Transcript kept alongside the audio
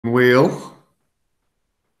Wheel.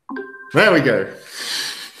 There we go.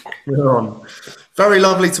 We're on. Very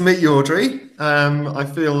lovely to meet you, Audrey. I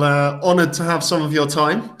feel honoured to have some of your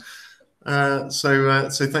time. So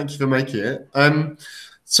thank you for making it.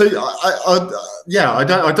 So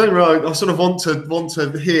I don't really. I sort of want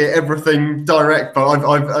to hear everything direct, but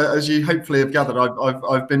I've as you hopefully have gathered,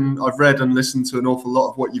 I've read and listened to an awful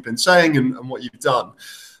lot of what you've been saying and what you've done.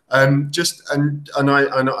 I'm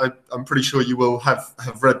pretty sure you will have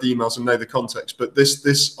read the emails and know the context. But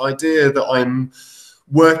this idea that I'm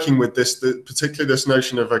working with particularly this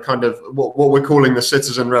notion of a kind of what we're calling the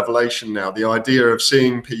citizen revelation now, the idea of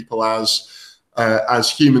seeing people as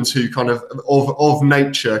humans who kind of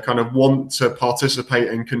nature kind of want to participate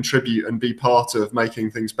and contribute and be part of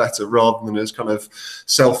making things better, rather than as kind of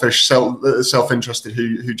selfish, self-interested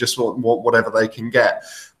who just want whatever they can get.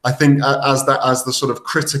 I think as the sort of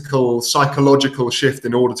critical psychological shift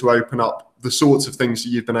in order to open up the sorts of things that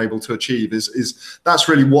you've been able to achieve is that's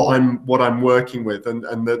really what I'm working with, and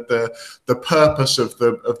the purpose of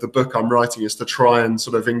the book I'm writing is to try and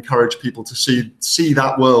sort of encourage people to see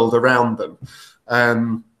that world around them.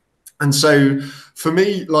 And so for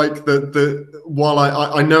me, like while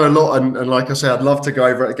I know a lot, and like I say, I'd love to go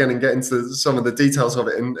over it again and get into some of the details of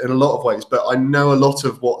it in a lot of ways, but I know a lot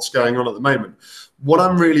of what's going on at the moment. What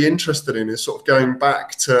I'm really interested in is sort of going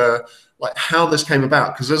back to like how this came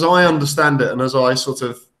about, because as I understand it and as I sort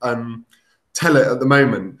of tell it at the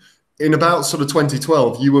moment, in about sort of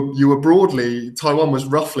 2012, you were broadly, Taiwan was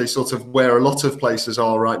roughly sort of where a lot of places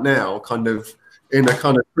are right now, kind of in a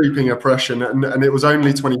kind of creeping oppression, and it was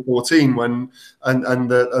only 2014 when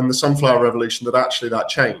and the sunflower revolution that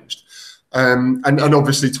changed. And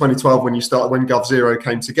obviously 2012 when GovZero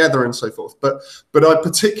came together and so forth. But I'd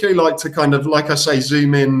particularly like to kind of, like I say,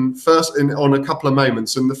 zoom in first on a couple of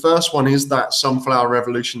moments. And the first one is that sunflower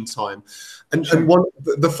revolution time. And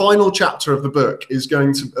the final chapter of the book is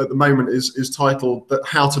going to, at the moment, is titled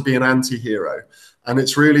 "How to Be an Anti-Hero." And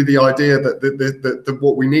it's really the idea that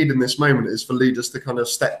what we need in this moment is for leaders to kind of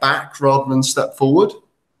step back rather than step forward.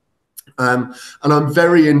 And I'm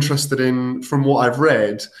very interested in, from what I've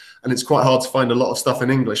read, and it's quite hard to find a lot of stuff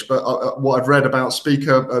in English, but what I've read about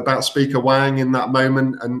Speaker Wang in that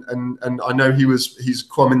moment, and I know he's a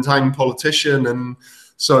Kuomintang politician and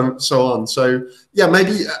so on. So yeah,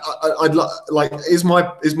 maybe I'd like is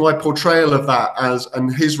my portrayal of that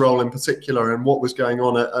and his role in particular and what was going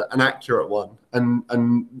on an accurate one,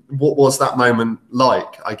 and what was that moment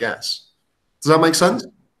like, I guess. Does that make sense?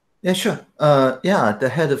 Yeah, sure.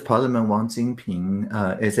 The head of parliament, Wang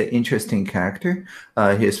Jinping, is an interesting character.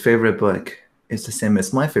 His favorite book is the same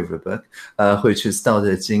as my favorite book, which is Dao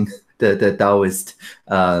De Jing, the Taoist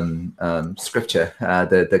scripture,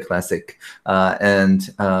 the classic. And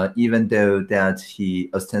even though that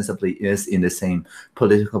he ostensibly is in the same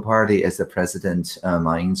political party as the president,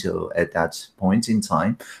 Ma Ying-jeou, at that point in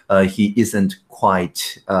time, he isn't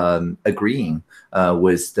quite agreeing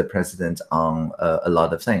with the president on a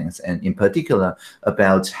lot of things, and in particular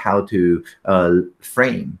about how to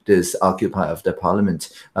frame this Occupy of the Parliament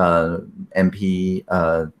MP.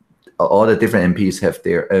 All the different MPs have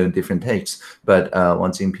their own different takes, but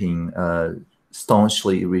Wang Jinping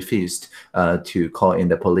staunchly refused to call in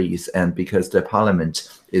the police, and because the parliament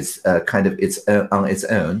is kind of on its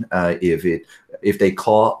own, if they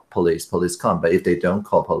call police come, but if they don't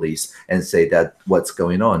call police and say that what's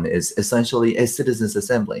going on is essentially a citizens'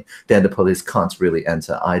 assembly, then the police can't really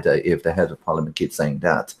enter either if the head of parliament keeps saying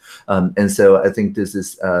that. And so I think this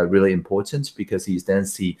is really important, because you then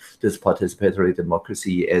see this participatory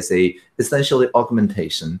democracy as a essentially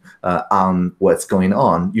augmentation on what's going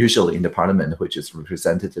on, usually in the parliament, which is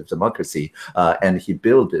representative democracy. And he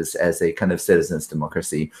built this as a kind of citizens'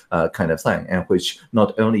 democracy kind of thing, and which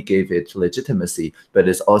not only gave it legitimacy, but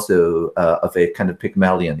is also of a kind of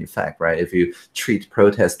Pygmalion effect, right? If you treat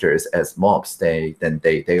protesters as mobs, then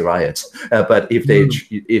they riot. But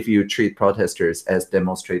if you treat protesters as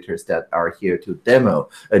demonstrators that are here to demo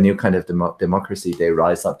a new kind of democracy, they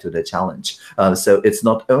rise up to the challenge. So it's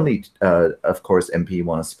not only, of course, MP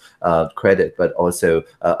wants credit, but also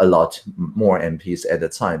a lot more MPs at the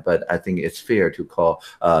time. But I think it's fair to call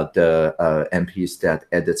the MPs that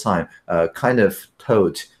at the time kind of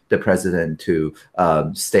told the president to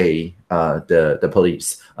stay the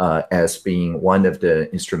police as being one of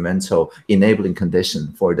the instrumental enabling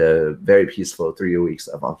condition for the very peaceful 3 weeks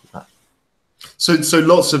of Occupy. So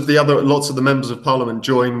lots of the members of parliament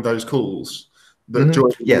joined those calls.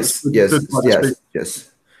 Yes.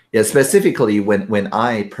 Yeah, specifically when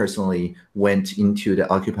I personally went into the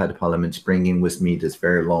occupied parliament, bringing with me this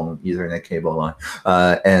very long Ethernet cable line,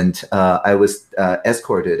 and I was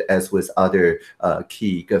escorted, as with other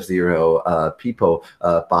key GovZero people,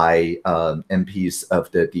 by MPs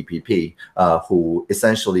of the DPP, who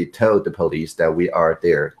essentially told the police that we are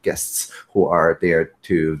their guests who are there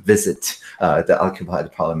to visit the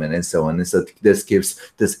occupied parliament and so on. And so this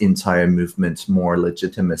gives this entire movement more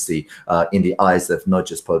legitimacy in the eyes of not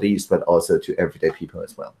just police, but also to everyday people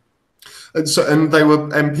as well. And they were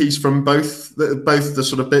MPs from both the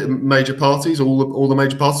sort of major parties, all the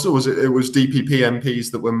major parties, or was it was DPP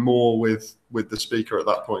MPs that were more with the speaker at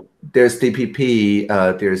that point? There's DPP,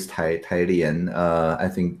 there's Tailian, I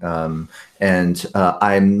think, and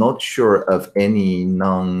I'm not sure of any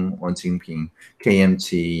non-Wang Jinping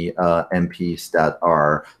KMT MPs that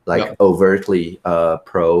are like overtly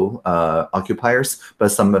pro occupiers, but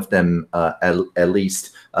some of them at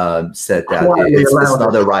least said that it's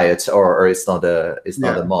not a riot or it's not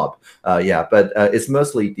a mob. But it's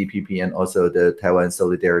mostly DPP and also the Taiwan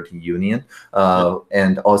Solidarity Union,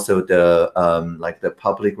 and also the like the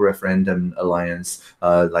Public Referendum Alliance,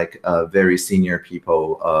 very senior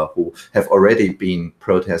people who have already been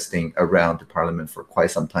protesting around the parliament for quite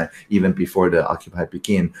some time, even before the Occupy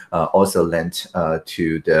began, also lent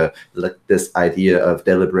to this idea of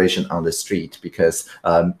deliberation on the street, because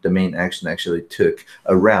the main action actually took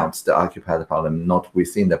around the occupied parliament, not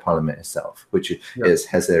within the parliament itself, which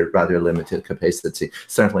has a rather limited capacity,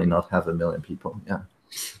 certainly not 500,000 people.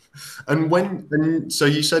 And so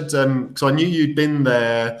you said, because I knew you'd been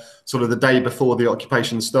there sort of the day before the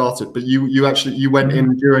occupation started, but you actually went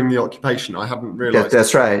in during the occupation. I hadn't realized.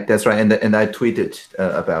 That's right. And I tweeted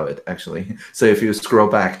about it actually. So if you scroll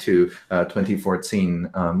back to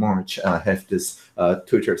 2014 March, I have this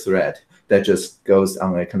Twitter thread that just goes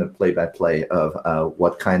on a kind of play-by-play of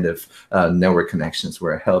what kind of network connections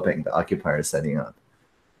were helping the occupiers setting up.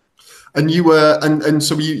 And you were, and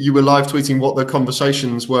so you were live tweeting what the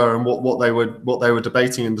conversations were and what they were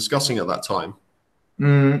debating and discussing at that time.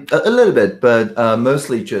 A little bit, but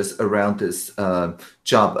mostly just around this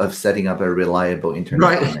job of setting up a reliable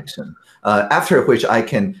internet connection. After which I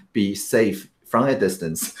can be safe from a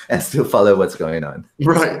distance and still follow what's going on.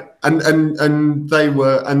 Right. And they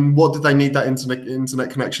were, and what did they need that internet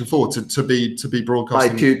connection for? To be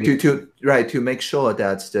broadcasting? To make sure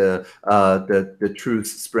that the truth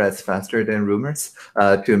spreads faster than rumors,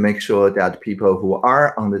 to make sure that people who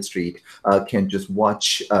are on the street can just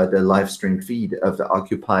watch the live stream feed of the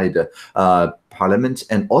occupied parliament,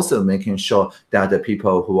 and also making sure that the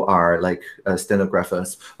people who are like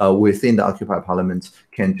stenographers within the occupied parliament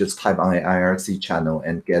can just type on an IRC channel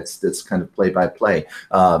and get this kind of play-by-play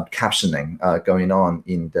captioning going on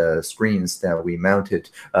in the screens that we mounted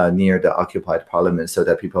near the occupied parliament, so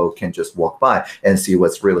that people can just walk by and see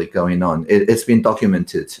what's really going on. It's been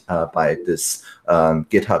documented by this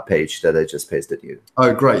GitHub page that I just pasted you.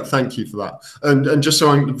 Oh, great. Thank you for that. And just so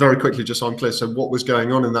I'm very quickly, just so I'm clear, so what was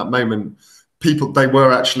going on in that moment? People, they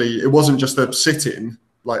were actually, it wasn't just a sit-in,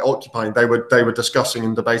 like occupying, they were discussing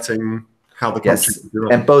and debating how the country would be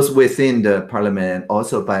run. And both within the parliament and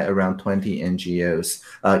also by around 20 NGOs,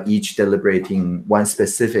 each deliberating one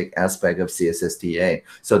specific aspect of CSSDA.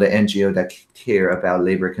 So the NGO that care about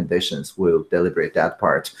labor conditions will deliberate that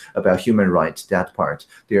part, about human rights, that part.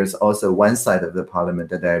 There's also one side of the parliament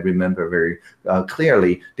that I remember very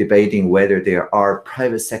clearly debating whether there are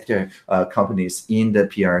private sector companies in the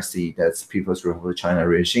PRC, that's People's Republic of China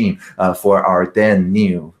regime, for our then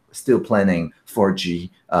new, still planning 4G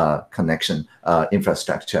connection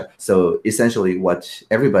infrastructure. So essentially what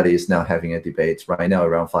everybody is now having a debate right now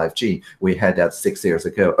around 5G. We had that 6 years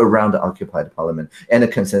ago around the occupied parliament. And the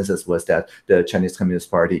consensus was that the Chinese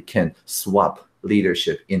Communist Party can swap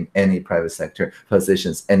leadership in any private sector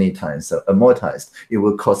positions anytime. So amortized, it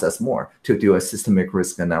will cost us more to do a systemic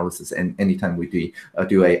risk analysis, and anytime we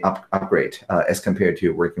do a upgrade as compared to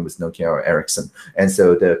working with Nokia or Ericsson. And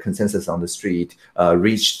so the consensus on the street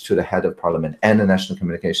reached to the head of parliament and the National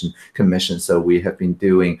Communication Commission. So we have been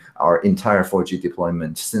doing our entire 4G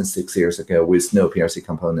deployment since 6 years ago with no PRC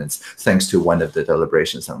components, thanks to one of the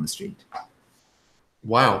deliberations on the street.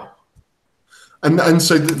 Wow. And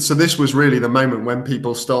so this was really the moment when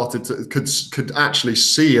people started to could actually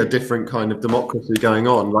see a different kind of democracy going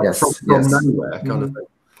on, like from nowhere kind of thing.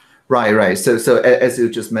 Right. So as you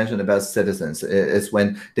just mentioned about citizens, it's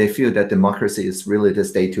when they feel that democracy is really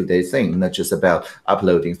this day-to-day thing, not just about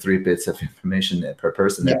uploading 3 bits of information per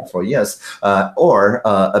person every 4 years, or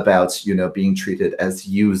about being treated as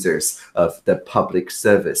users of the public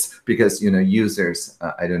service. Because users,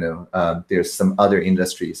 I don't know, there's some other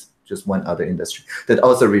industries just one other industry that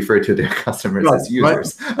also refer to their customers as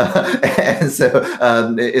users. And so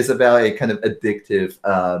it's about a kind of addictive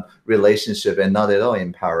relationship and not at all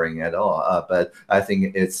empowering at all. But I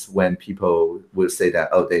think it's when people will say that,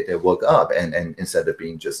 oh, they woke up and instead of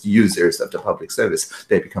being just users of the public service,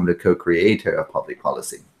 they become the co-creator of public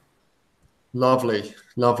policy. Lovely,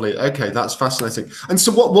 lovely. Okay, that's fascinating. And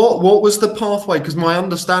so what was the pathway? Because my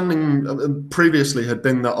understanding previously had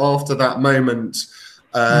been that after that moment,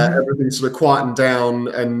 everything sort of quietened down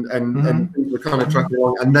and things were kind of tracking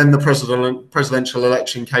along. And then the presidential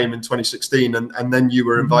election came in 2016, and then you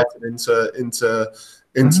were invited into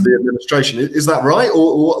the administration. Is that right,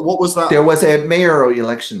 or what was that? There was a mayoral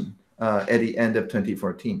election at the end of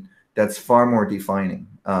 2014. That's far more defining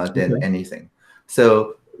than anything.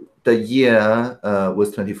 So the year was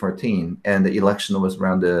 2014, and the election was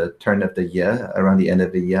around the turn of the year, around the end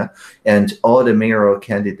of the year, and all the mayoral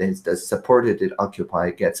candidates that supported it,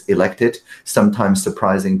 Occupy, gets elected, sometimes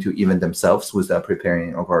surprising to even themselves without preparing an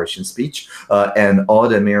inauguration speech, and all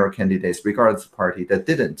the mayoral candidates, regardless of party, that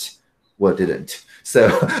didn't. So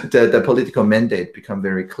the political mandate become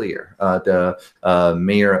very clear. The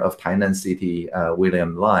mayor of Tainan City,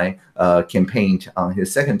 William Lai, campaigned on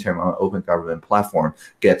his second term on open government platform,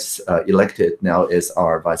 gets elected, now is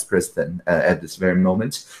our vice president at this very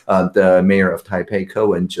moment. The mayor of Taipei, Ko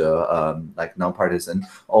Wen-je, like nonpartisan,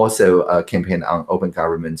 also campaigned on open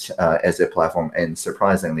government as a platform, and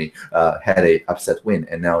surprisingly had a upset win,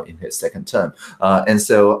 and now in his second term. And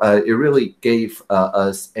so it really gave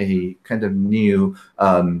us a kind of new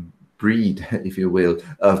breed, if you will,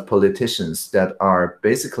 of politicians that are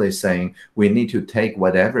basically saying we need to take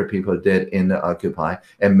whatever people did in the Occupy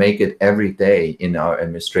and make it every day in our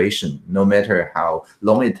administration, no matter how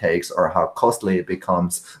long it takes or how costly it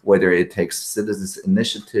becomes, whether it takes citizens'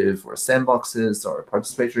 initiative or sandboxes or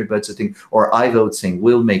participatory budgeting or I-voting,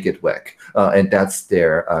 will make it work. And that's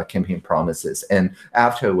their campaign promises. And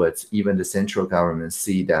afterwards, even the central government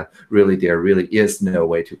see that really there really is no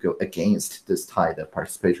way to go against this tide of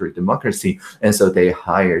participatory democracy. And so they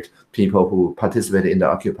hired people who participated in the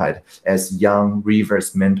Occupied as young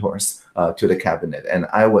reverse mentors to the cabinet. And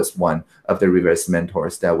I was one of the reverse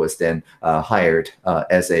mentors that was then hired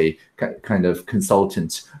as a kind of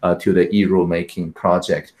consultant to the e-rulemaking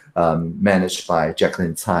project managed by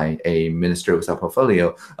Jacqueline Tsai, a minister with a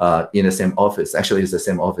portfolio in the same office. Actually, it's the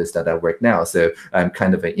same office that I work now. So I'm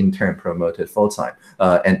kind of an intern promoted full-time.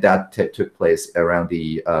 And that took place around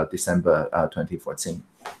the December 2014.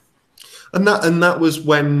 And that was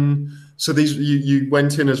when, so these you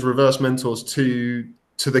went in as reverse mentors to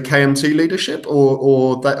the KMT leadership,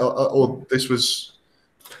 or this was.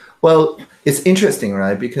 Well, it's interesting,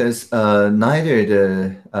 right? Because neither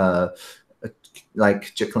the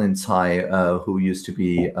like Jacqueline Tsai, who used to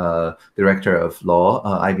be director of law,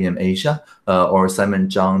 IBM Asia, or Simon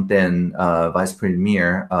Zhang, then vice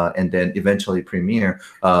premier, and then eventually premier,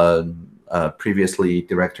 previously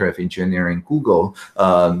director of engineering Google,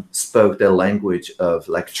 spoke the language of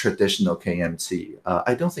like traditional KMT.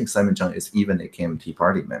 I don't think Simon Zhang is even a KMT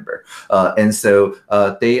party member. And so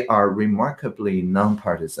they are remarkably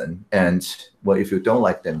nonpartisan. And well, if you don't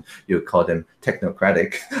like them, you call them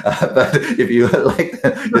technocratic. But if you like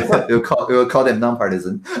them, you call them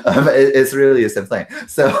nonpartisan. It's really the same thing.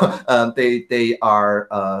 So they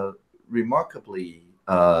are remarkably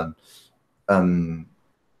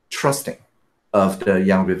trusting of the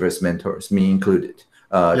young reverse mentors, me included,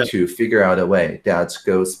 to figure out a way that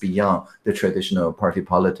goes beyond the traditional party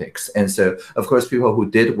politics. And so, of course, people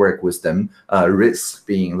who did work with them risk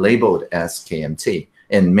being labeled as KMT.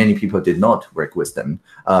 And many people did not work with them.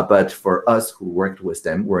 But for us who worked with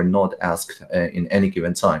them, we're not asked in any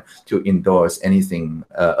given time to endorse anything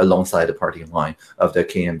alongside the party line of the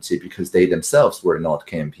KMT, because they themselves were not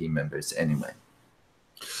KMP members anyway.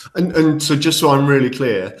 And so just so I'm really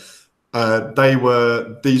clear,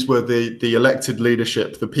 these were the elected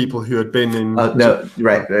leadership, the people who had been in. No,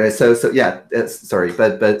 right. So yeah, sorry,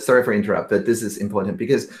 but sorry for interrupt, but this is important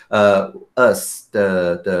because us,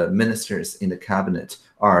 the ministers in the cabinet,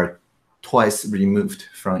 are twice removed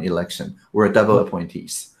from election. We're double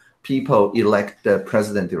appointees. People elect the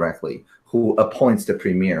president directly, who appoints the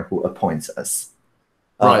premier, who appoints us.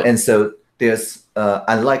 Right. And so there's,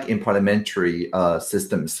 unlike in parliamentary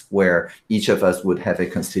systems where each of us would have a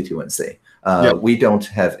constituency, we don't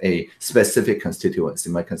have a specific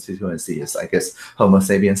constituency. My constituency is, I guess, Homo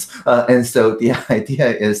sapiens. And so the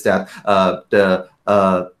idea is that the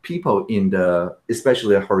people in the,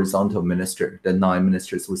 especially the horizontal minister, the 9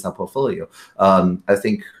 ministers with a portfolio, I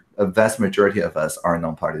think a vast majority of us are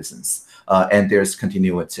nonpartisans. and there's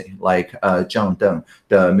continuity. Like Zhang Deng,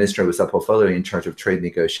 the minister with a portfolio in charge of trade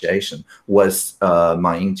negotiation, was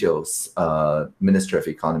Ma Ying-jeou's Minister of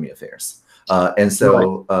Economy Affairs. And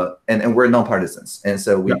so, and we're non-partisans, and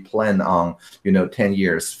so we plan on 10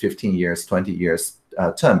 years, 15 years, 20 years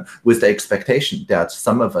term, with the expectation that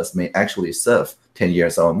some of us may actually serve 10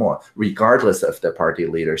 years or more, regardless of the party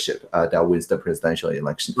leadership that wins the presidential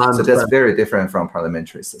election. So that's very different from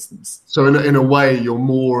parliamentary systems. So in a way, you're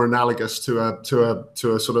more analogous to a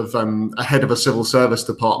sort of a head of a civil service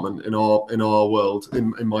department in our world.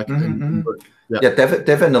 In my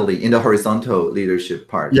definitely in the horizontal leadership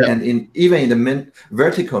part, and even in the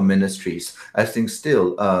vertical ministries, I think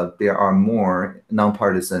still there are more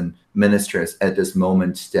nonpartisan ministers at this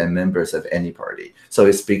moment than members of any party. So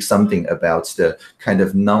it speaks something about the kind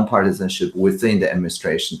of nonpartisanship within the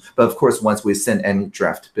administration. But of course, once we send any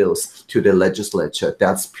draft bills to the legislature,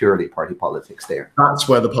 that's purely party politics there. That's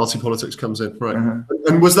where the party politics comes in, right?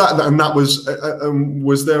 And was that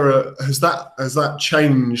has that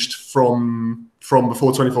changed from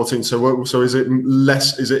before 2014? So is it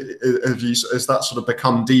less? Is that sort of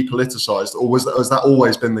become depoliticized, or has that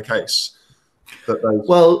always been the case?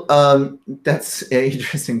 Well, that's an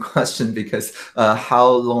interesting question, because how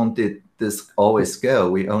long did this always go?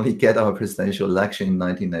 We only get our presidential election in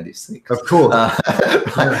 1996. Of course.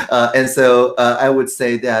 And so I would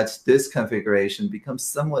say that this configuration becomes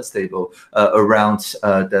somewhat stable around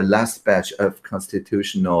the last batch of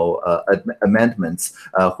constitutional amendments,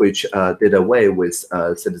 which did away with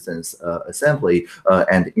citizens' assembly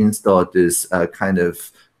and installed this kind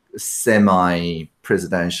of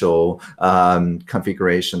semi-presidential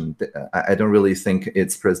configuration. I don't really think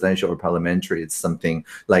it's presidential or parliamentary. It's something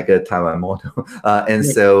like a Taiwan model. And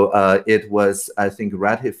so it was, I think,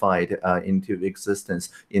 ratified into existence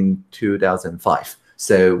in 2005.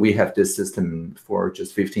 So we have this system for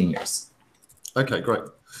just 15 years. Okay, great.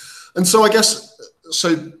 And so I guess,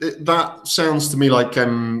 that sounds to me like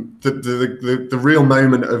the real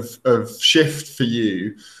moment of shift for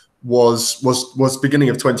you was beginning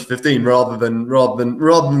of 2015, rather than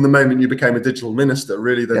the moment you became a digital minister.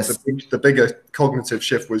 Really, the bigger cognitive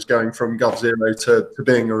shift was going from Gov Zero to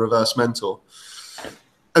being a reverse mentor.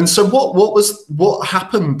 And so what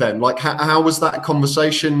happened then? Like, how was that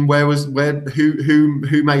conversation?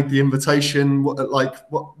 Who made the invitation?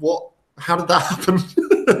 How did that happen?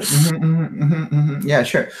 Yeah,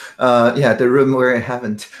 sure. The room where it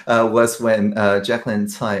happened was when Jacqueline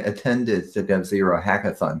Tsai attended the Gov Zero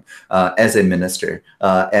hackathon as a minister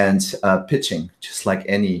and pitching, just like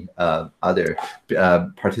any other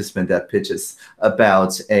participant that pitches,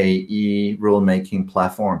 about a e-rulemaking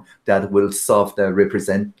platform that will solve the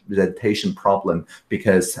representation problem.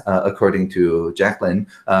 Because according to Jacqueline,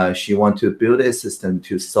 she wants to build a system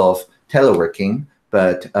to solve teleworking,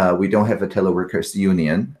 but we don't have a teleworkers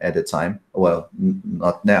union at the time. Well,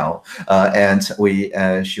 not now. And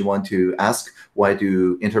she want to ask, why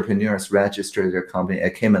do entrepreneurs register their company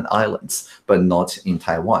at Cayman Islands, but not in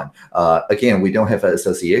Taiwan? Again, we don't have an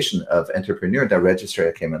association of entrepreneurs that register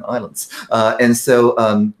at Cayman Islands. And so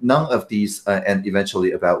none of these, and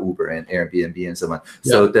eventually about Uber and Airbnb and so on.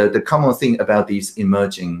 Yeah. So the common thing about these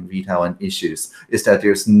emerging Taiwan issues is that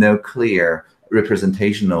there's no clear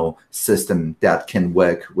representational system that can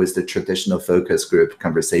work with the traditional focus group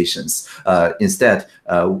conversations. Instead,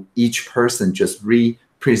 each person just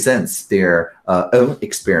represents their own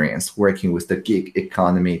experience working with the gig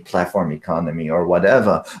economy, platform economy, or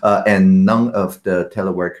whatever, and none of the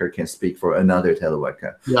teleworker can speak for another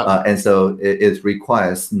teleworker. Yeah. And so it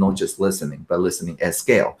requires not just listening, but listening at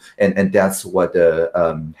scale. And that's what the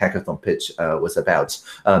hackathon pitch was about.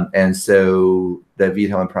 And so the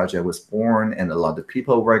Taiwan project was born, and a lot of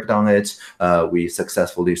people worked on it. We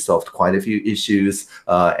successfully solved quite a few issues,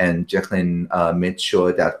 and Jacqueline made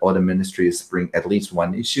sure that all the ministries bring at least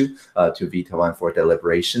one issue to Taiwan for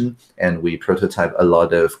deliberation, and we prototype a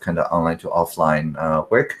lot of kind of online to offline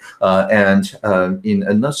work. And in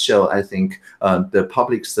a nutshell, I think the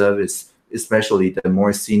public service, especially the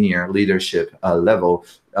more senior leadership level,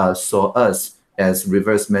 saw us as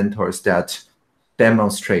reverse mentors that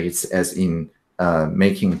demonstrates as in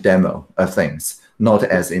making demo of things, not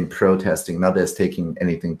as in protesting, not as taking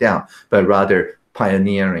anything down, but rather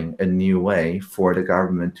pioneering a new way for the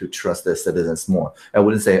government to trust their citizens more. I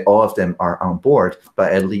wouldn't say all of them are on board,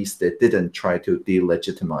 but at least they didn't try to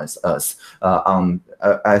delegitimize us.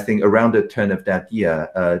 I think around the turn of that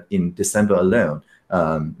year, in December alone,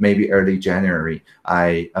 maybe early January,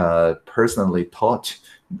 I personally taught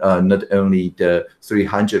not only the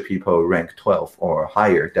 300 people ranked 12 or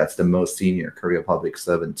higher, that's the most senior career public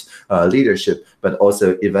servant leadership, but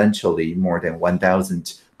also eventually more than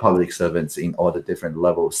 1,000 public servants in all the different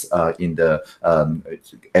levels in the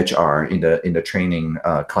HR, in the training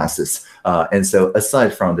classes. And so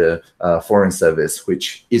aside from the Foreign Service,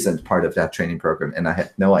 which isn't part of that training program, and I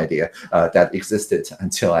had no idea that existed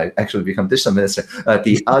until I actually become digital minister,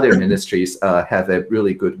 the other ministries have a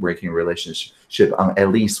really good working relationship on at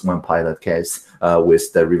least one pilot case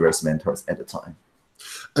with the reverse mentors at the time.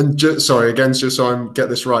 And sorry, again, just so I get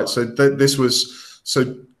this right. So this was,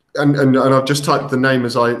 so, and I've just typed the name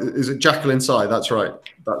as is it Jacqueline Tsai? That's right.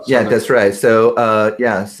 That's right. So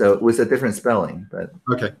yeah, so with a different spelling, but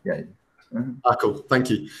okay. Yeah. Cool. Thank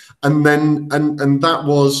you. And then, and that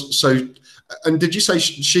was, so, and did you say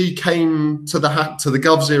she came to the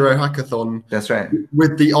GovZero hackathon? That's right.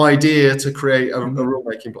 With the idea to create a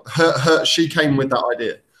rulemaking. She came with that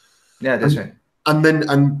idea. Yeah, that's right. And then,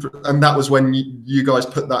 and that was when you guys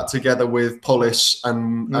put that together with Polis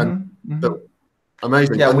and built.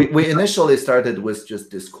 Amazing. Yeah, we initially started with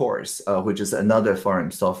just Discourse, which is another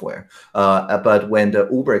foreign software. But when the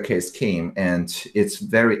Uber case came, and it's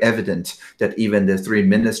very evident that even the three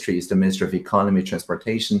ministries, the Ministry of Economy,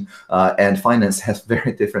 Transportation, and Finance, have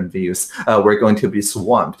very different views. We're going to be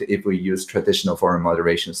swamped if we use traditional foreign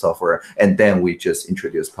moderation software. And then we just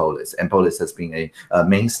introduced Polis. And Polis has been a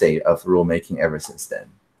mainstay of rulemaking ever since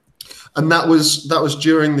then. And that was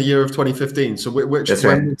during the year of 2015. So which that's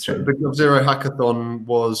when right. the GovZero hackathon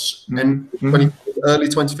was early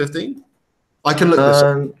 2015? I can look this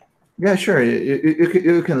up. Yeah, sure.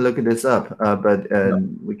 You can look this up, but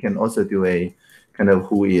we can also do a kind of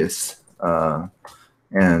who is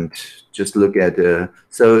and just look at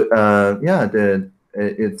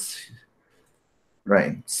it's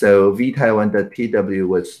right. So vtaiwan.pw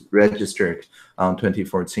was registered on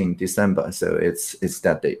 2014 December. So it's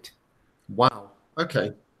that date. Wow.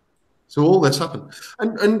 Okay. So all this happened,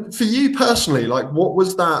 and for you personally, like, what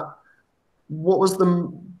was that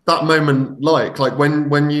moment like? Like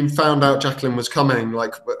when you found out Jacqueline was coming,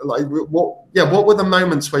 like what were the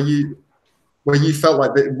moments where you felt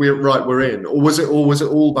like that we're in, or was it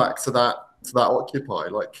all back to that Occupy?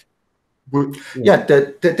 Like, yeah,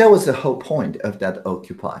 that was the whole point of that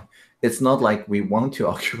Occupy. It's not like we want to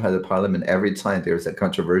occupy the parliament every time there's a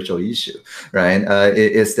controversial issue, right?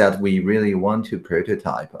 It's that we really want to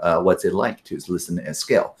prototype what's it like to listen at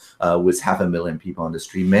scale with 500,000 people on the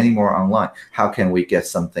street, many more online. How can we get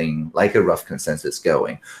something like a rough consensus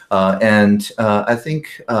going? And I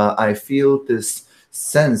think I feel this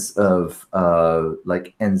sense of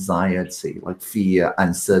like anxiety, like fear,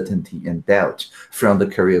 uncertainty, and doubt from the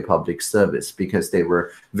Korea Public Service, because they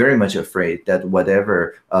were very much afraid that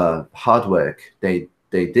whatever hard work they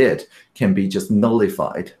did can be just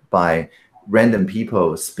nullified by random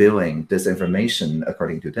people spilling disinformation,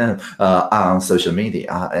 according to them, on social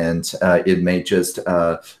media, and it may just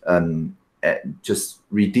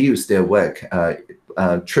reduce their work,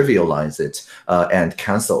 trivialize it, and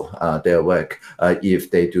cancel their work if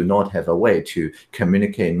they do not have a way to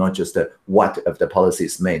communicate not just the what of the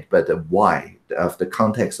policies made, but the why of the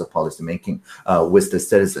context of policy making with the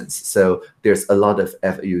citizens. So there's a lot of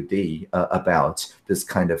FUD about this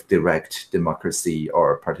kind of direct democracy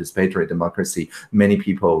or participatory democracy. Many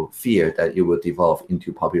people fear that it will devolve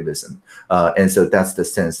into populism. And so that's the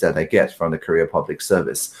sense that I get from the Korea Public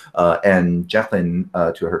Service. And Jacqueline,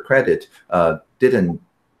 to her credit, didn't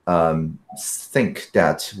think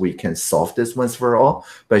that we can solve this once for all,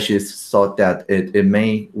 but she thought that it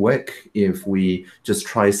may work if we just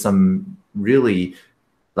try some really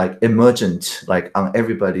like emergent, like on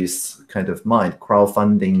everybody's kind of mind,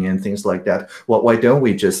 crowdfunding and things like that. Well, why don't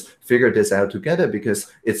we just figure this out together? Because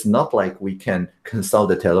it's not like we can consult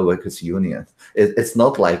the teleworkers union. It's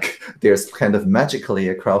not like there's kind of magically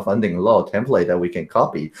a crowdfunding law template that we can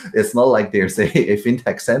copy. It's not like there's a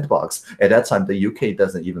fintech sandbox. At that time, the UK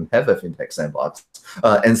doesn't even have a fintech sandbox.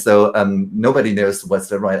 And so nobody knows what's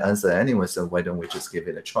the right answer anyway, so why don't we just give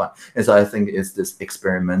it a try? And so I think it's this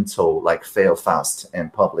experimental, like fail fast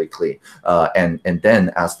and publicly, and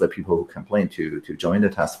then ask the people who complain to join the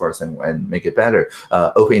task force and make it better.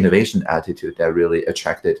 Open innovation attitude that really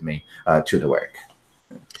attracted me to the work.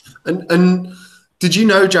 And did you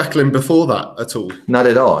know Jacqueline before that at all? Not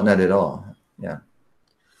at all. Not at all. Yeah.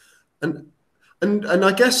 And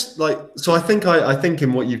I guess, like, so I think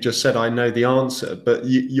in what you've just said, I know the answer. But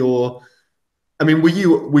I mean, were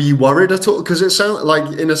you worried at all? Because it sounded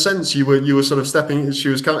like, in a sense, you were sort of stepping.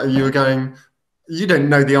 You were going. You didn't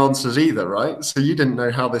know the answers either, right? So you didn't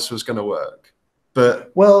know how this was going to work.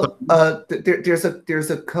 But there's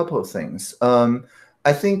a couple of things.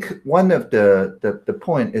 I think one of the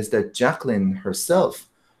point is that Jacqueline herself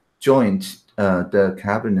joined the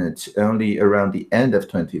cabinet only around the end of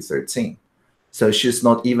 2013. So she's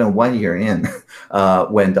not even 1 year in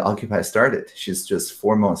when the Occupy started. She's just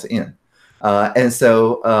 4 months in. And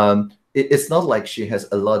so it's not like she has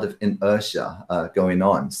a lot of inertia going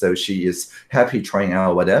on. So she is happy trying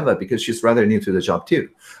out whatever because she's rather new to the job too.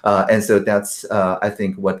 And so that's, I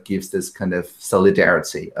think, what gives this kind of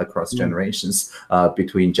solidarity across generations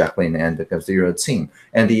between Jacqueline and the GovZero team.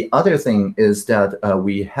 And the other thing is that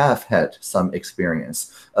we have had some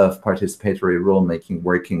experience of participatory rulemaking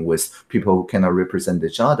working with people who cannot represent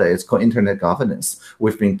each other. It's called internet governance.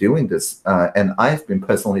 We've been doing this, and I've been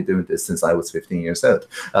personally doing this since I was 15 years old,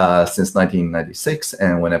 since 1996.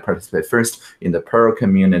 And when I participated first in the Perl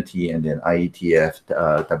community and then IETF,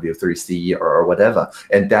 W3C or whatever.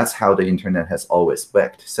 And that's how the internet has always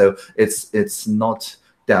worked. So it's not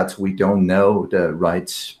that we don't know the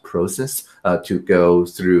right process to go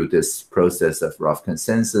through this process of rough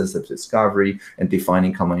consensus, of discovery, and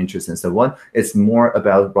defining common interests and so on. It's more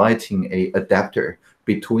about writing a adapter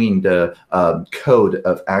between the code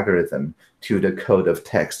of algorithm to the code of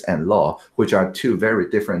text and law, which are two very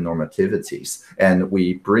different normativities. And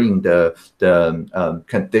we bring the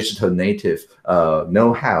kind of digital native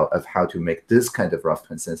know-how of how to make this kind of rough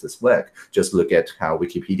consensus work. Just look at how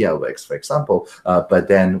Wikipedia works, for example. But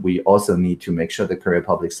then we also need to make sure the Korea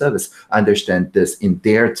Public Service understand this in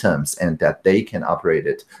their terms and that they can operate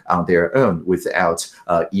it on their own without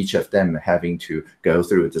each of them having to go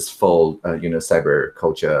through this full, cyber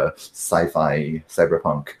culture, sci-fi,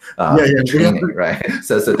 cyberpunk training, right?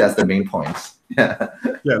 So that's the main point. Yeah.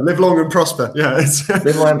 Yeah. Live long and prosper. Yeah.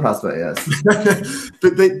 Live long and prosper. Yes.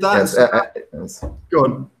 But that's yes. Go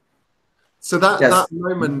on. So that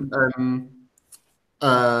moment.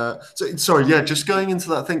 So sorry. Yeah. Just going into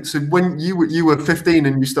that thing. So when you were 15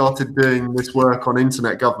 and you started doing this work on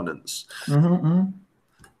internet governance, and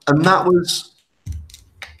that was.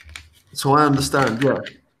 So I understand. Yeah.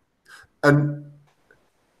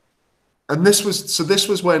 And this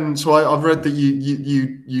was when. So I've read that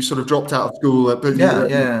you sort of dropped out of school. But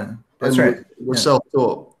that's right. Were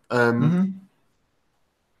self-taught. Can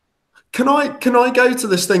I go to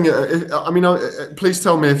this thing? I mean, please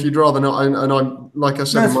tell me if you'd rather not. And I'm like I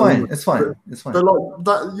said, no, it's fine. But like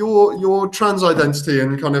that, your trans identity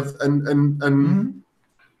and kind of and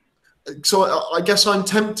so I guess I'm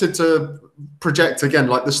tempted to project again,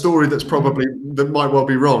 like the story that might well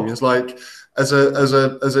be wrong is like. As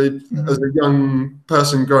a young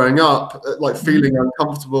person growing up, like feeling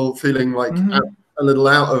uncomfortable, feeling like a little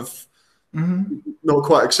out of not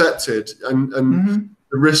quite accepted, and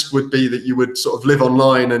the risk would be that you would sort of live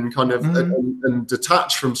online and kind of and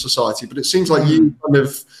detach from society. But it seems like you kind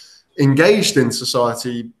of engaged in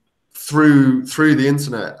society through the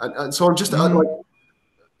internet, and so I'm just like.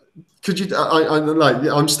 Could you?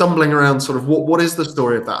 I'm stumbling around. Sort of, what is the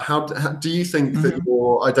story of that? How do you think that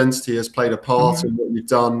your identity has played a part in what you've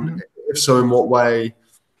done? If so, in what way?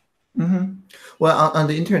 Well, on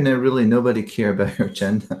the internet, really nobody cares about your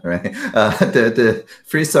gender, right? The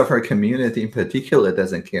free software community in particular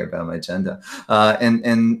doesn't care about my gender,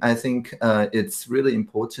 and I think it's really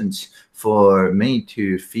important for me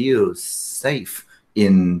to feel safe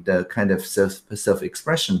in the kind of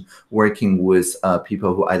self-expression, working with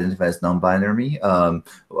people who identify as non-binary,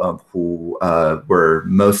 who were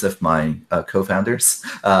most of my co-founders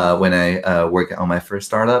when I worked on my first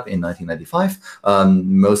startup in 1995.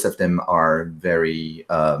 Most of them are very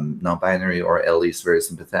non-binary, or at least very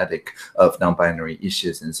sympathetic of non-binary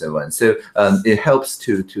issues and so on. So it helps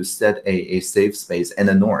to set a safe space and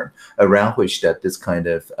a norm around which that this kind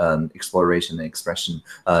of exploration and expression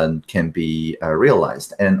can be realized.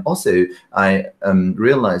 And also, I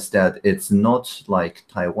realized that it's not like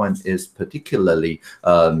Taiwan is particularly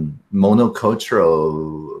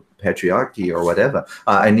monocultural patriarchy or whatever.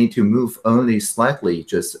 I need to move only slightly,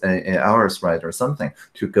 just an hour's ride or something,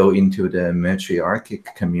 to go into the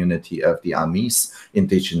matriarchic community of the Amis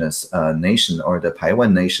indigenous nation, or the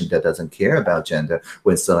Paiwan nation that doesn't care about gender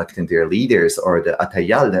when selecting their leaders, or the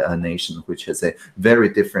Atayal nation, which has a very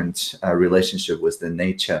different relationship with the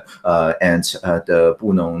nature, and the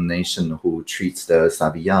Bunong nation, who treats the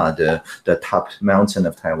Sabiya, the top mountain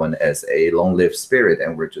of Taiwan, as a long-lived spirit,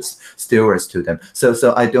 and we're just stewards to them. So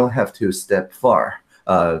I don't have to step far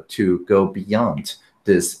to go beyond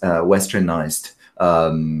this westernized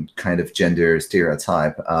kind of gender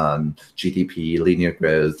stereotype, GDP, linear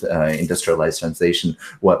growth, industrialized transition,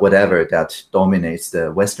 whatever that dominates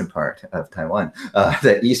the western part of Taiwan.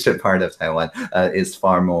 The eastern part of Taiwan is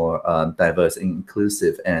far more diverse and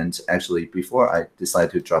inclusive. And actually, before I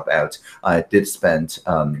decided to drop out, I did spend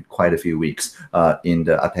quite a few weeks in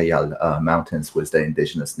the Atayal Mountains with the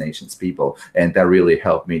indigenous nations people. And that really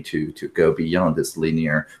helped me to go beyond this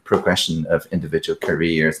linear progression of individual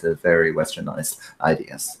careers, the very westernized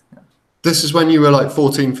ideas. Yeah. This is when you were like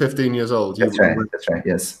 14, 15 years old? That's right, that's right,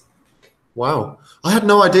 yes. Wow. I had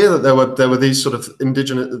no idea that there were these sort of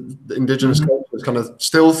indigenous cultures kind of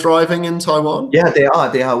still thriving in Taiwan. Yeah, they are.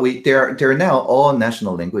 They're now all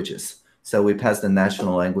national languages. So we passed the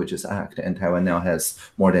National Languages Act, and Taiwan now has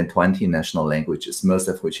more than 20 national languages, most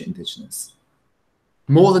of which are indigenous.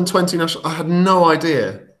 More than 20 national. I had no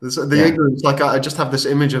idea. The ignorance, like I just have this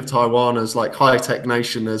image of Taiwan as like high-tech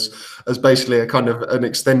nation, as basically a kind of an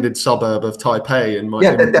extended suburb of Taipei. In my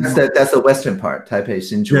that's the western part, Taipei,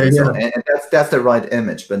 Hsinchu, and that's the right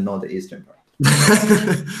image, but not the eastern part.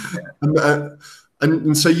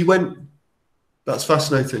 And so you went. That's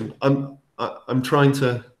fascinating. I'm trying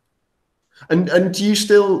to. And do you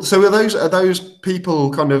still? So are those people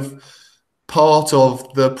kind of part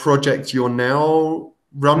of the project you're now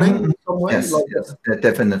running in some way? Yes, yes,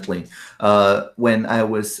 definitely. When I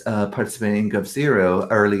was participating in GovZero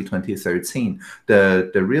early 2013,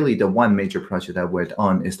 the one major project I worked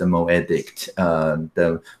on is the MoEdict,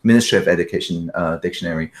 the Ministry of Education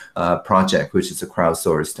dictionary project, which is a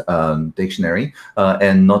crowdsourced dictionary,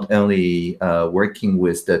 and not only working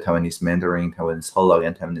with the Taiwanese Mandarin, Taiwanese Holo,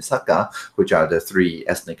 and Taiwanese Hakka, which are the three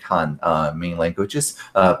ethnic Han main languages,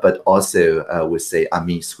 but also with, say,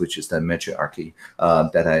 Amis, which is the matriarchy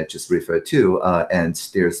that I just referred to, and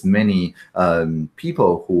there's many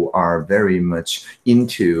people who are very much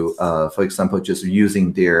into, for example, just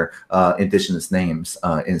using their indigenous names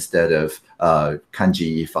instead of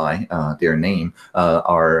kanji ifai, their name.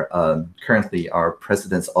 Currently our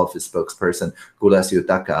president's office spokesperson, Gulasiu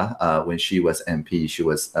Daka, when she was MP, she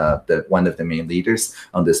was one of the main leaders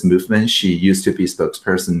on this movement. She used to be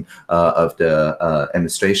spokesperson of the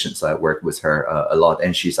administration, so I worked with her a lot,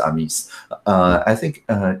 and she's Amis. I think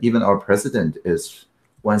even our president is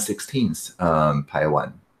 1/16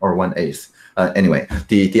 Paiwan or 1/8. Anyway,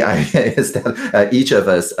 the idea is that each of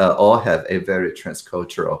us all have a very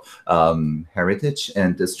transcultural heritage,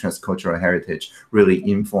 and this transcultural heritage really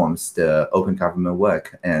informs the open government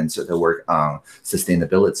work and the work on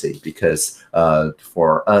sustainability, because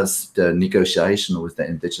for us, the negotiation with the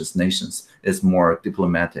indigenous nations is more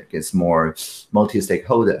diplomatic, it's more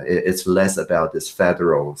multi-stakeholder, it's less about this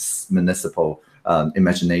federal, municipal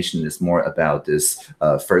imagination, is more about this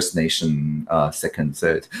first nation, second,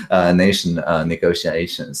 third nation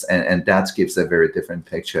negotiations, and that gives a very different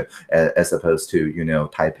picture as opposed to, you know,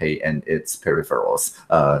 Taipei and its peripherals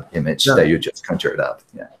image that you just conjured up.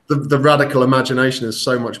 Yeah, the radical imagination is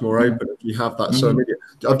so much more open if you have that so immediate.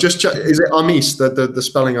 I've just checked. Is it Amis, the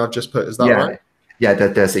spelling I've just put? Is that right? Yeah,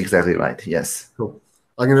 that's exactly right. Yes. Cool.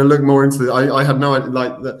 I'm going to look more into it. I had no idea.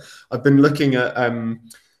 Like that. I've been looking at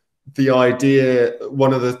the idea.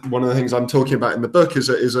 One of the things I'm talking about in the book is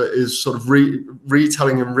sort of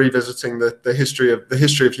retelling and revisiting the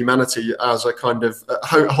history of humanity as a kind of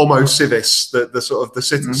homo civis, the sort of the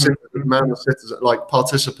citizen, man of citizen, like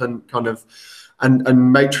participant kind of, and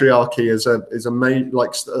matriarchy is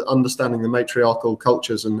like understanding the matriarchal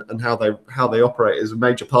cultures and how they operate is a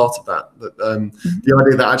major part of that. The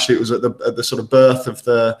idea that actually it was at the sort of birth of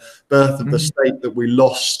the state that we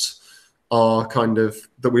lost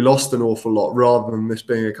an awful lot, rather than this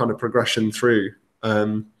being a kind of progression through.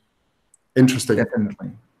 Interesting.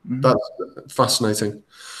 Definitely. That's fascinating.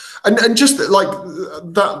 And just like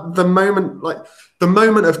that, the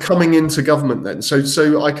moment of coming into government then.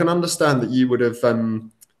 So I can understand that you would have, I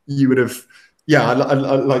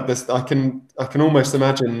like this. I can almost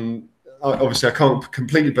imagine, obviously I can't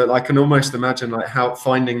completely, but I can almost imagine like how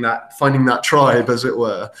finding that tribe, as it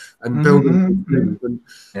were, and building things.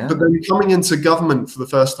 But then coming into government for the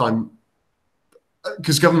first time,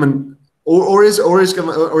 because government, was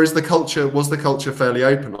the culture fairly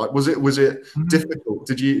open? Like, was it difficult?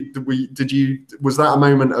 Was that a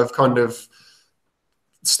moment of kind of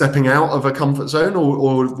stepping out of a comfort zone,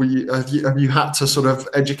 or have you had to sort of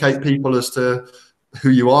educate people as to who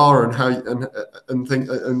you are and how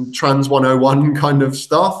and trans 101 kind of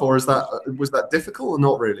stuff, or was that difficult or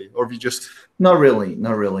not really, or have you just? Not really,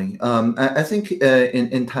 not really. I think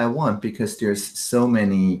in Taiwan, because there's so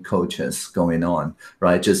many cultures going on,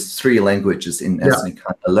 right? Just 3 languages in ethnic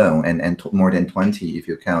alone, and more than 20 if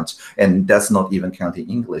you count, and that's not even counting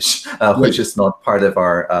English, which is not part of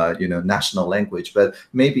our national language, but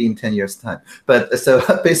maybe in 10 years' time. But so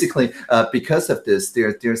basically, because of this,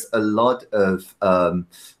 there's a lot of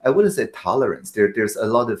I wouldn't say tolerance. There's a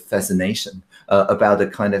lot of fascination about the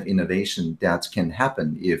kind of innovation that can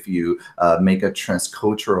happen if you make a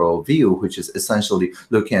transcultural view, which is essentially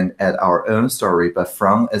looking at our own story, but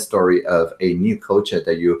from a story of a new culture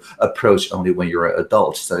that you approach only when you're an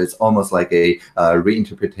adult. So it's almost like a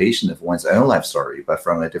reinterpretation of one's own life story, but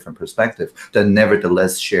from a different perspective, that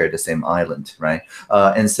nevertheless share the same island, right?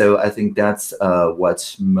 And so I think that's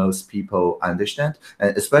what most people understand,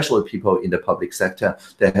 and especially people in the public sector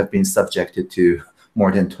that have been subjected to more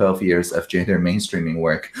than 12 years of gender mainstreaming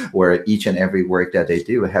work, where each and every work that they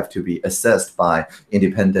do have to be assessed by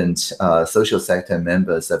independent social sector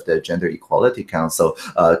members of the Gender Equality Council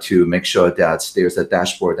to make sure that there's a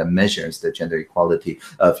dashboard that measures the gender equality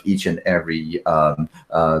of each and every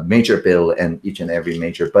major bill and each and every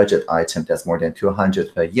major budget item. That's more than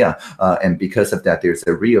 200 per year. And because of that, there's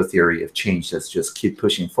a real theory of change that's just keep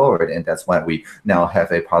pushing forward. And that's why we now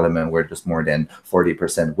have a parliament where there's more than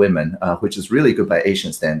 40% women, which is really good by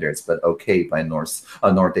Asian standards, but okay by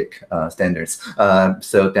Nordic standards.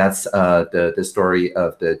 So that's the story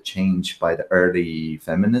of the change by the early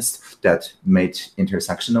feminists that made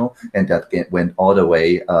intersectional, and that went all the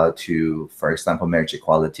way to, for example, marriage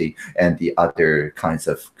equality and the other kinds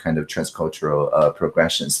of transcultural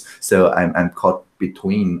progressions. So I'm caught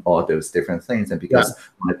between all those different things, and because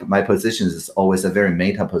my position is always a very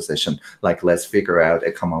meta position, like let's figure out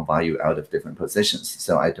a common value out of different positions,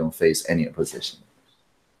 so I don't face any opposition.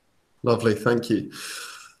 Lovely, thank you.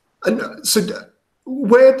 And so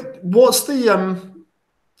what's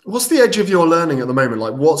the edge of your learning at the moment?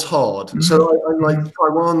 Like, what's hard? So like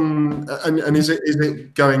Taiwan, and is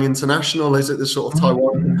it going international? Is it the sort of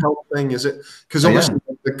Taiwan can help thing? Is it, because obviously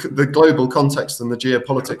the global context and the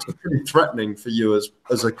geopolitics are pretty threatening for you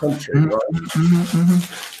as a country, right?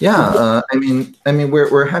 Yeah, I mean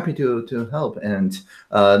we're happy to help, and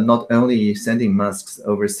not only sending masks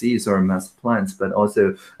overseas or mask plants, but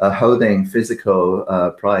also holding physical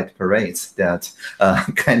pride parades that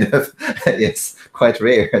kind of is quite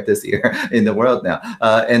rare this year in the world now.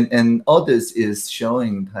 And all this is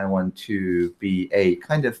showing Taiwan to be a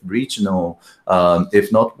kind of regional,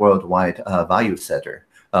 if not worldwide, value setter.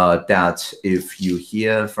 That if you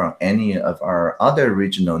hear from any of our other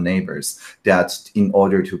regional neighbors that in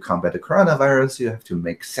order to combat the coronavirus, you have to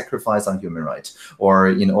make sacrifice on human rights, or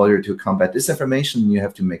in order to combat disinformation, you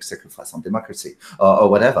have to make sacrifice on democracy, or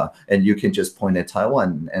whatever. And you can just point at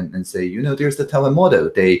Taiwan and say, there's the Taiwan model.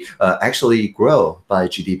 They actually grow by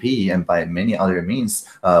GDP and by many other means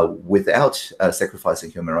without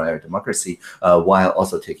sacrificing human rights or democracy, while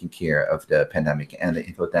also taking care of the pandemic and the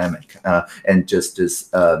infodemic. And just this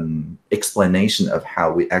explanation of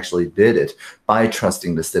how we actually did it by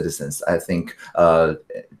trusting the citizens, I think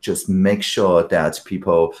just make sure that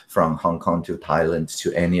people from Hong Kong to Thailand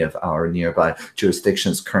to any of our nearby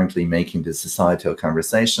jurisdictions currently making this societal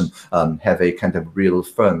conversation have a kind of real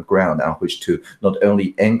firm ground on which to not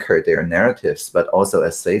only anchor their narratives, but also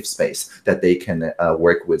a safe space that they can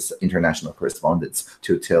work with international correspondents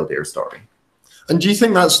to tell their story. And do you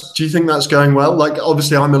think that's going well? Like,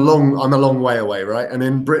 obviously, I'm a long way away, right? And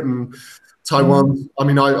in Britain, Taiwan. I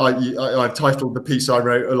mean, I've titled the piece I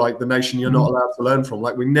wrote like "The Nation You're Not Allowed to Learn From."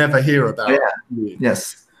 Like, we never hear about.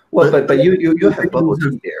 Yes. Well, but you have bubble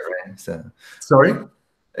tea there, right? So sorry,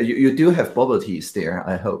 you do have bubble teas there,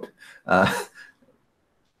 I hope. So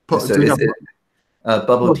is it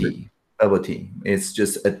bubble tea? Bubble tea. It's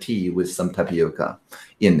just a tea with some tapioca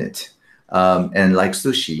in it. And like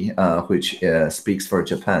sushi, which speaks for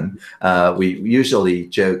Japan, we usually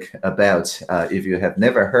joke about if you have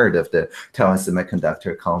never heard of the Taiwan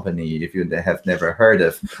Semiconductor Company, if you have never heard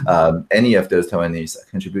of any of those Taiwanese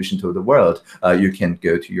contribution to the world, you can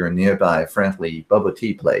go to your nearby friendly bubble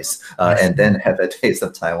tea place and then have a taste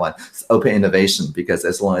of Taiwan. It's open innovation, because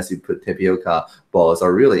as long as you put tapioca balls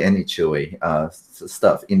or really any chewy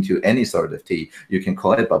stuff into any sort of tea, you can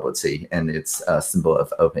call it bubble tea, and it's a symbol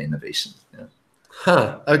of open innovation. Yeah.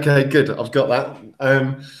 Huh. Okay, good. I've got that.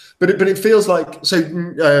 But it feels like, so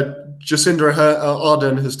Jacinda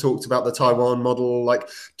Ardern has talked about the Taiwan model. Like,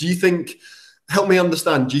 do you think help me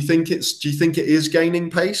understand. Do you think it is gaining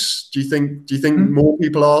pace? Do you think more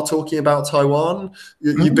people are talking about Taiwan?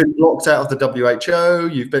 You've been blocked out of the WHO.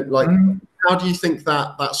 You've been like, how do you think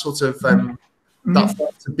that sort of that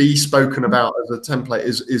to be spoken about as a template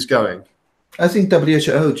is going? I think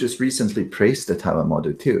WHO just recently praised the Taiwan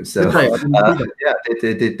model too. So yeah,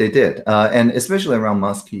 they did, and especially around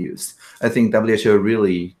mosque use. I think WHO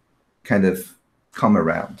really kind of come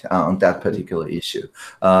around on that particular issue,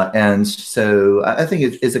 and so I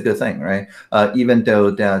think it's a good thing, right? Even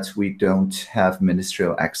though that we don't have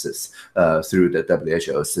ministerial access through the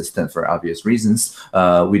WHO system for obvious reasons,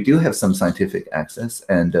 we do have some scientific access,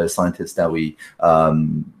 and scientists that we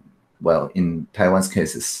well, in Taiwan's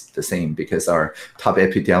case, it's the same because our top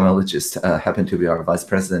epidemiologist happened to be our vice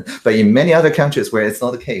president. But in many other countries where it's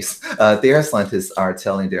not the case, their scientists are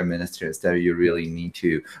telling their ministers that you really need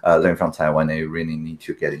to learn from Taiwan and you really need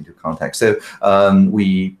to get into contact. So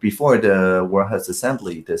before the World Health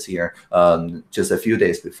Assembly this year, just a few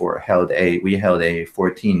days before, we held a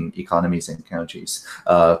 14 economies and countries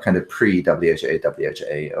kind of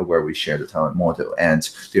pre-WHA, where we share the Taiwan model. And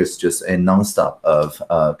there's just a nonstop of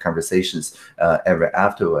conversations ever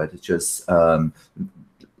afterward. Just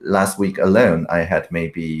last week alone, I had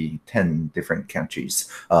maybe 10 different countries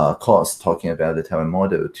calls talking about the Taiwan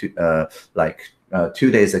model. Like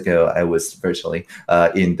 2 days ago, I was virtually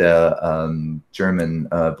in the German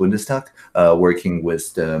Bundestag, working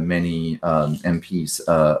with the many MPs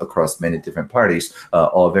across many different parties,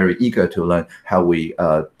 all very eager to learn how we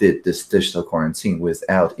did this digital quarantine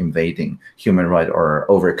without invading human rights or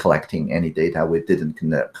over collecting any data we didn't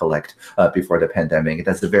collect before the pandemic.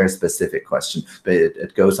 That's a very specific question, but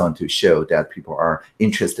it goes on to show that people are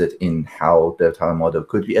interested in how the Taiwan model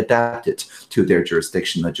could be adapted to their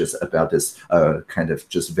jurisdiction, not just about this kind of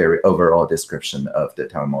just very overall description of the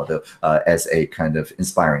Taiwan model as a kind of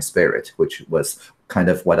inspiring spirit, which was kind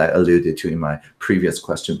of what I alluded to in my previous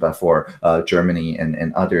question before. Germany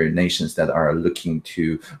and other nations that are looking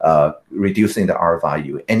to reducing the R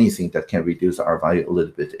value, anything that can reduce the R value a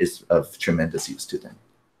little bit is of tremendous use to them.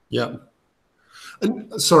 Yeah.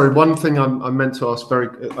 And sorry, one thing I meant to ask,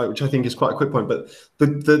 which I think is quite a quick point, but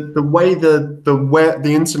the way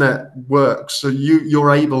the internet works, so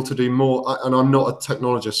you're able to do more, and I'm not a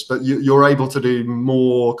technologist, but you're able to do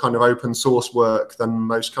more kind of open source work than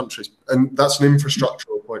most countries, and that's an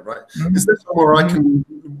infrastructural point, right? Is there somewhere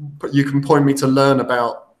you can point me to learn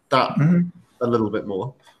about that a little bit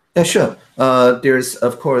more? Yeah, sure. There's,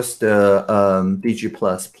 of course, the DG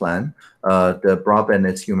Plus plan, the broadband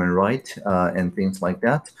as human right, and things like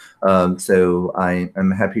that. So I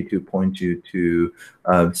am happy to point you to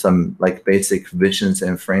some like basic visions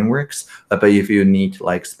and frameworks. But if you need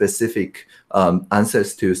like specific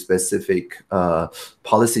answers to specific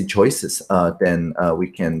policy choices, then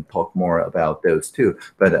we can talk more about those too.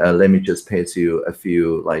 But let me just pass you a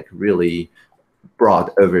few like really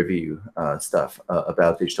broad overview stuff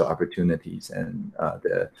about digital opportunities and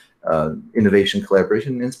the innovation,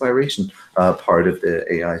 collaboration, and inspiration part of the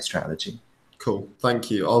AI strategy. Cool,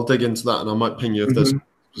 thank you. I'll dig into that, and I might ping you if there's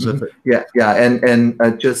specific. Yeah,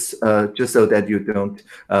 and just so that you don't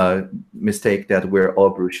mistake that we're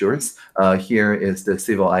all brochures, here is the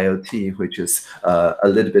Civil IoT, which is a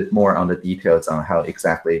little bit more on the details on how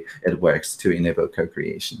exactly it works to enable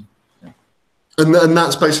co-creation. And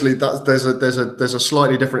that's basically that. There's a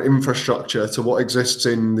slightly different infrastructure to what exists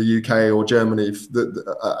in the UK or Germany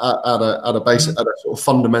at a basic, at a sort of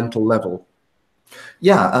fundamental level.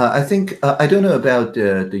 Yeah, I think I don't know about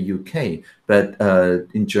the UK, but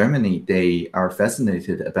in Germany they are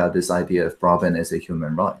fascinated about this idea of broadband as a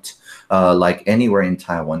human right. Like anywhere in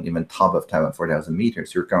Taiwan, even top of Taiwan 4,000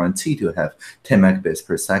 meters, you're guaranteed to have 10 megabits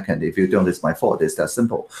per second. If you don't, it's my fault. It's that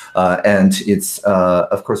simple. And it's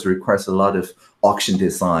of course requires a lot of auction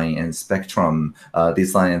design and spectrum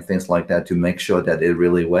design and things like that to make sure that it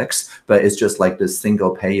really works. But it's just like the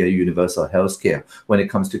single payer universal healthcare. When it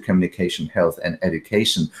comes to communication, health, and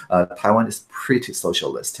education, Taiwan is pretty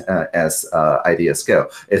socialist as ideas go.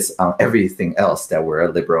 It's on everything else that we're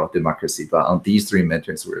a liberal democracy, but on these three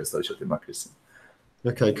matters, we're a social democracy.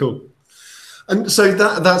 Okay, cool. And so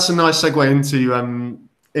that's a nice segue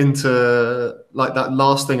into like that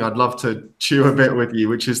last thing I'd love to chew a bit with you,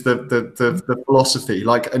 which is the philosophy,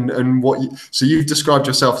 like and what so you've described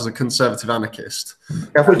yourself as a conservative anarchist.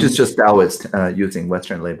 Yeah, which is just Taoist using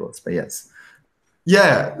Western labels, but yes.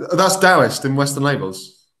 Yeah, that's Taoist in Western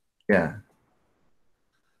labels. Yeah.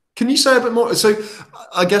 Can you say a bit more? So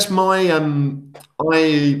I guess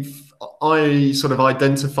I sort of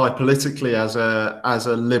identify politically as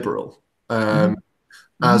a liberal.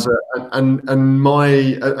 as the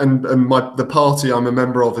party I'm a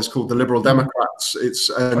member of is called the Liberal Democrats. It's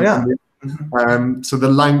so and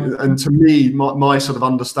to me, my sort of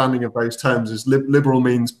understanding of those terms is liberal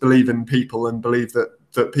means believe in people and believe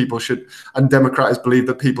that people should, and democrat is believe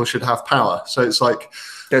that people should have power. So it's like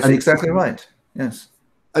that's exactly right. Yes.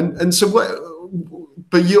 And so what?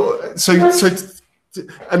 But you're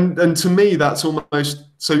and to me that's almost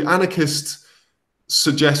so anarchist.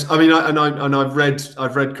 Suggest. I mean, I've read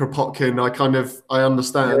Kropotkin. I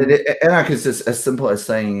understand. Anarchist is as simple as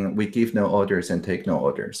saying we give no orders and take no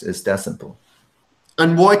orders. It's that simple.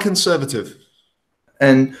 And why conservative?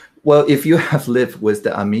 And well, if you have lived with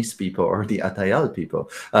the Amis people or the Atayal people,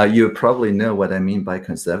 you probably know what I mean by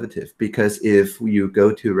conservative. Because if you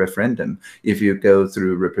go to referendum, if you go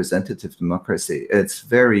through representative democracy, it's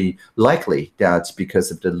very likely that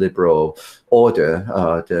because of the liberal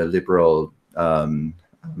order, the liberal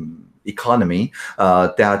economy,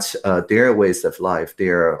 that their ways of life,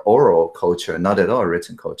 their oral culture, not at all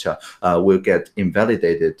written culture, will get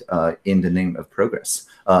invalidated in the name of progress.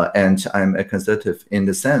 And I'm a conservative in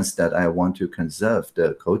the sense that I want to conserve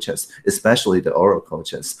the cultures, especially the oral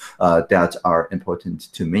cultures that are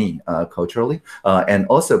important to me culturally, and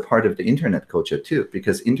also part of the internet culture too,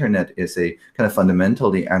 because internet is a kind of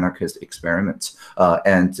fundamentally anarchist experiment.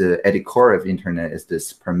 And at the core of internet is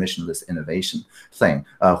this permissionless innovation thing,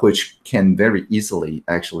 which can very easily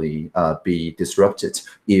actually be disrupted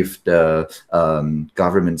if the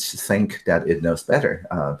governments think that it knows better,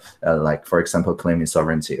 like, for example, claiming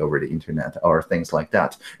sovereignty over the internet or things like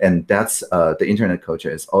that. And that's the internet culture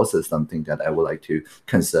is also something that I would like to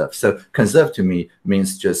conserve. So conserve to me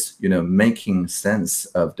means just, making sense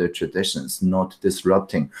of the traditions, not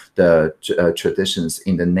disrupting the traditions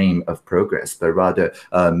in the name of progress, but rather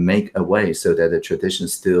make a way so that the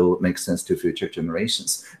traditions still make sense to future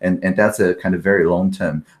generations. And that's a kind of very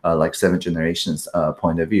long-term, like 7 generations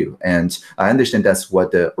point of view. And I understand that's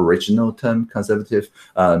what the original term conservative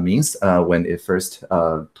means when it first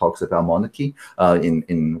talks about monarchy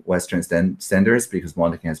in Western standards, because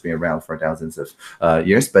monarchy has been around for thousands of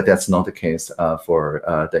years, but that's not the case for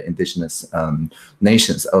the indigenous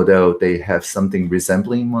nations. Although they have something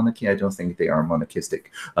resembling monarchy, I don't think they are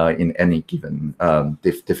monarchistic in any given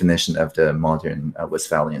definition of the modern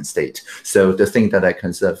Westphalian state. So the thing that I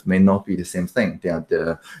conserve may not be the same thing that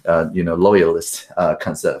the loyalists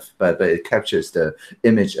conserve, but it captures the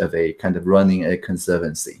image of a kind of running a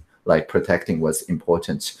conservancy, like protecting what's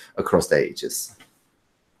important across the ages.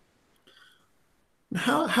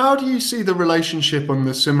 How do you see the relationship on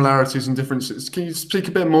the similarities and differences? Can you speak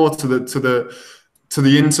a bit more to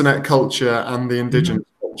the internet culture and the indigenous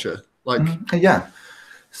culture? Yeah,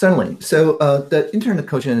 certainly. So the internet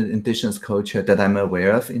culture and indigenous culture that I'm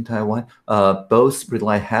aware of in Taiwan, both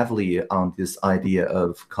rely heavily on this idea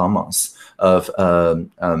of commons, of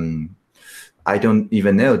I don't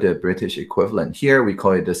even know the British equivalent. Here we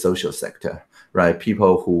call it the social sector, right?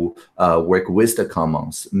 People who work with the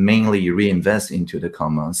commons, mainly reinvest into the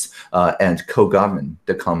commons and co-govern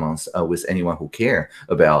the commons with anyone who care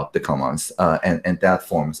about the commons. And that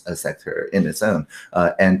forms a sector in its own.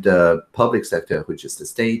 And the public sector, which is the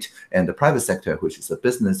state, and the private sector, which is the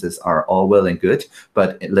businesses, are all well and good.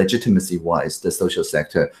 But legitimacy-wise, the social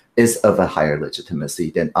sector is of a higher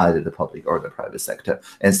legitimacy than either the public or the private sector.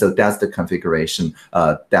 And so that's the configuration.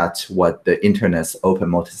 That's what the internet's open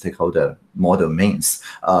multi-stakeholder model means,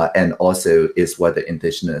 and also is what the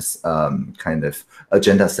indigenous kind of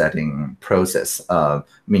agenda setting process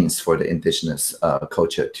means for the indigenous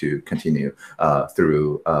culture to continue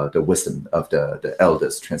through the wisdom of the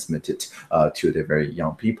elders transmitted to the very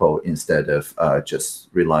young people, instead of just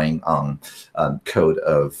relying on code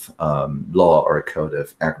of law or code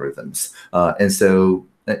of algorithms. And so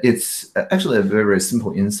it's actually a very, very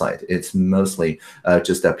simple insight. It's mostly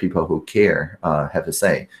just that people who care have a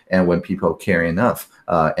say. And when people care enough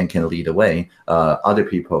and can lead the way, other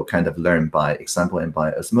people kind of learn by example and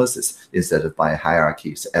by osmosis, instead of by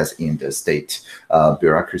hierarchies as in the state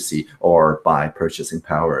bureaucracy, or by purchasing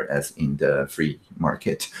power as in the free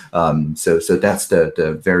market. So that's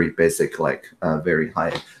the very basic, very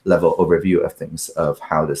high level overview of things of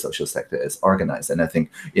how the social sector is organized. And I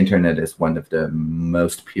think internet is one of the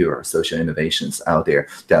most pure social innovations out there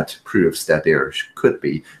that proves that there could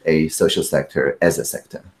be a social sector as a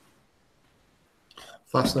sector.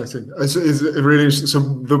 Fascinating. It's really interesting. So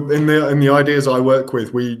in the ideas I work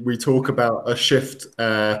with, we talk about a shift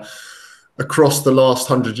across the last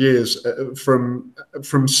 100 years from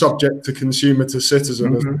subject to consumer to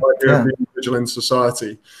citizen, as the idea of the individual in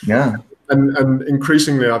society. Yeah. and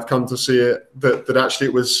increasingly I've come to see it that actually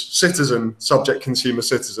it was citizen, subject, consumer,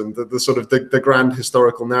 citizen, the sort of the grand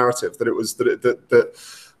historical narrative that it was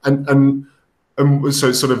and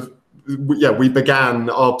so sort of, yeah, we began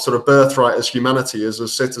our sort of birthright as humanity as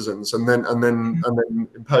citizens, and then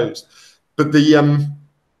imposed, but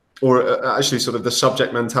or actually sort of the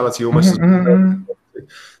subject mentality almost. One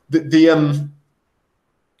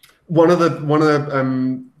of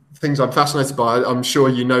the things I'm fascinated by, I'm sure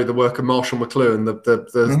you know the work of Marshall McLuhan,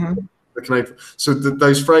 the Canadian. So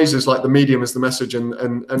those phrases like the medium is the message, and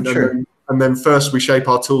then first we shape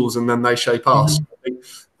our tools, and then they shape us.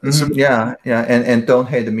 So, and don't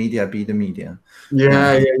hate the media, be the media.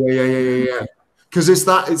 Yeah. Because it's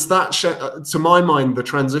that to my mind, the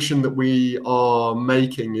transition that we are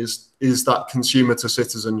making is that consumer to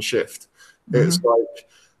citizen shift. It's like,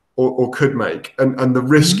 or could make, and the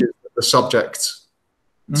risk is that the subject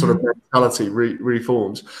sort of mentality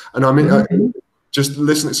reforms. And I mean, just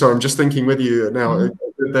listening. Sorry, I'm just thinking with you now.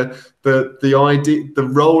 The idea, the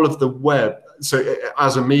role of the web, so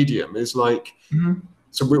as a medium, is like.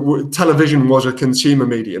 So television was a consumer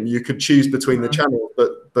medium. You could choose between the channels,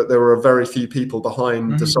 but there were very few people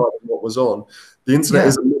behind deciding what was on. The internet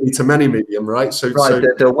is a many-to-many medium, right? So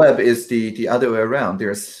the web is the other way around.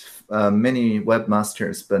 There's many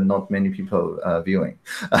webmasters, but not many people viewing,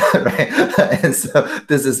 right? And so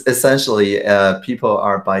this is essentially people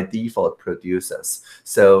are by default producers.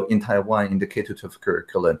 So in Taiwan, in the K-12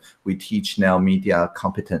 curriculum, we teach now media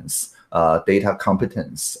competence. Data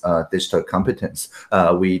competence, digital competence.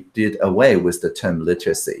 We did away with the term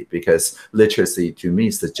literacy because literacy to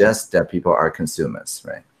me suggests that people are consumers,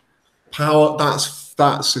 right? Power,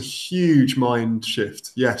 that's a huge mind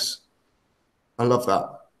shift. Yes, I love that.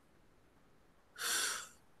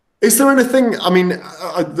 Is there anything? I mean,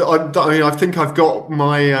 I think I've got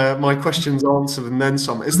my questions answered and then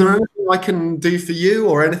some. Is there anything I can do for you,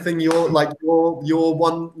 or anything you're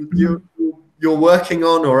working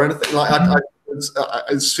on, or anything like?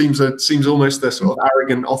 It seems almost a sort of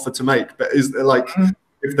arrogant offer to make, but is there like,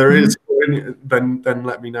 if there is, then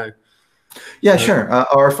let me know. Yeah, sure.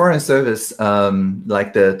 Our foreign service,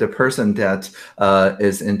 like the person that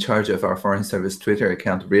is in charge of our foreign service Twitter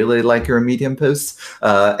account, really like your Medium posts,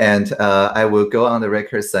 and I will go on the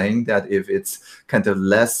record saying that if it's kind of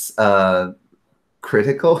less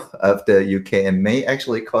critical of the UK and may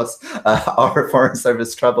actually cause our foreign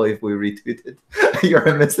service trouble if we retweeted your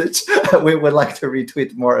message, we would like to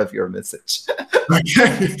retweet more of your message.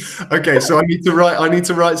 Okay. So I need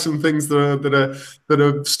to write some things that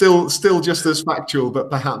are still just as factual,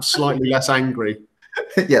 but perhaps slightly less angry.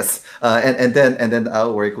 Yes, and then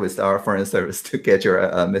I'll work with our foreign service to get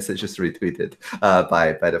your messages retweeted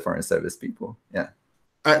by the foreign service people. Yeah.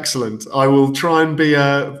 Excellent. I will try and be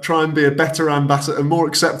a better ambassador, a more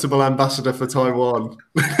acceptable ambassador for Taiwan.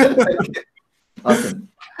 Awesome.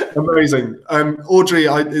 Amazing. Audrey,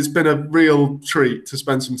 it's been a real treat to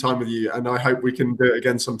spend some time with you, and I hope we can do it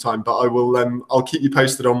again sometime. But I will. I'll keep you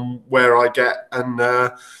posted on where I get, and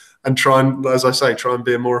try and, as I say, try and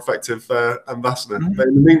be a more effective ambassador. But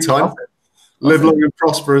in the meantime, live long and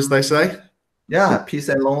prosper, as they say. Yeah, peace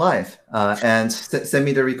and long life. And send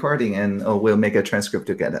me the recording, and we'll make a transcript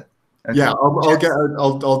together. Okay. Yeah,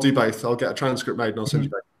 I'll do both. I'll get a transcript made, and I'll send you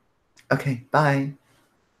both. Okay. Bye.